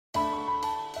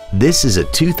This is a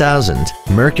 2000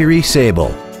 Mercury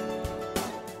Sable.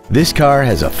 This car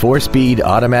has a 4-speed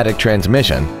automatic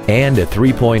transmission and a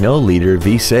 3.0-liter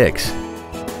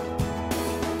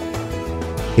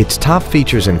V6. Its top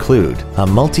features include a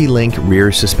multi-link rear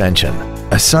suspension,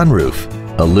 a sunroof,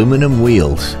 aluminum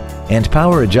wheels, and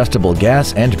power-adjustable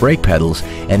gas and brake pedals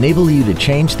enable you to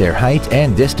change their height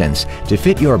and distance to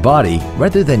fit your body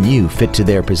rather than you fit to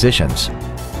their positions.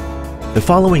 The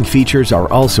following features are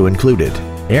also included: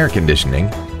 air conditioning,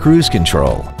 cruise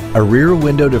control, a rear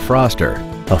window defroster,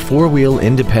 a 4-wheel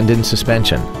independent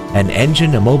suspension, an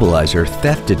engine immobilizer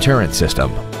theft deterrent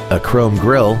system, a chrome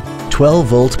grille,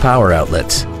 12-volt power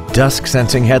outlets,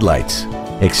 dusk-sensing headlights,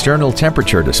 external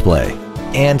temperature display,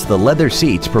 and the leather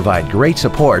seats provide great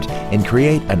support and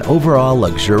create an overall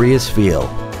luxurious feel.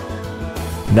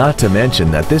 Not to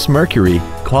mention that this Mercury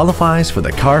qualifies for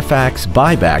the Carfax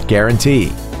buyback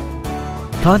guarantee.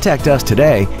 Contact us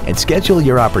today and schedule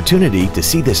your opportunity to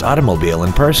see this automobile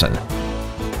in person.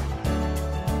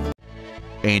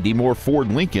 Andy Mohr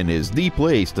Ford Lincoln is the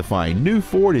place to find new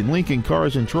Ford and Lincoln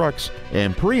cars and trucks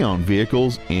and pre-owned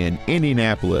vehicles in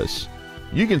Indianapolis.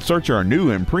 You can search our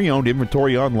new and pre-owned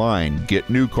inventory online,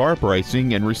 get new car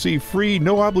pricing, and receive free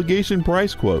no-obligation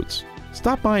price quotes.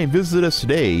 Stop by and visit us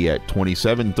today at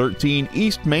 2713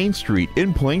 East Main Street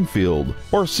in Plainfield,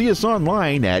 or see us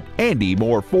online at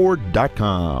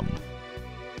andymohrford.com.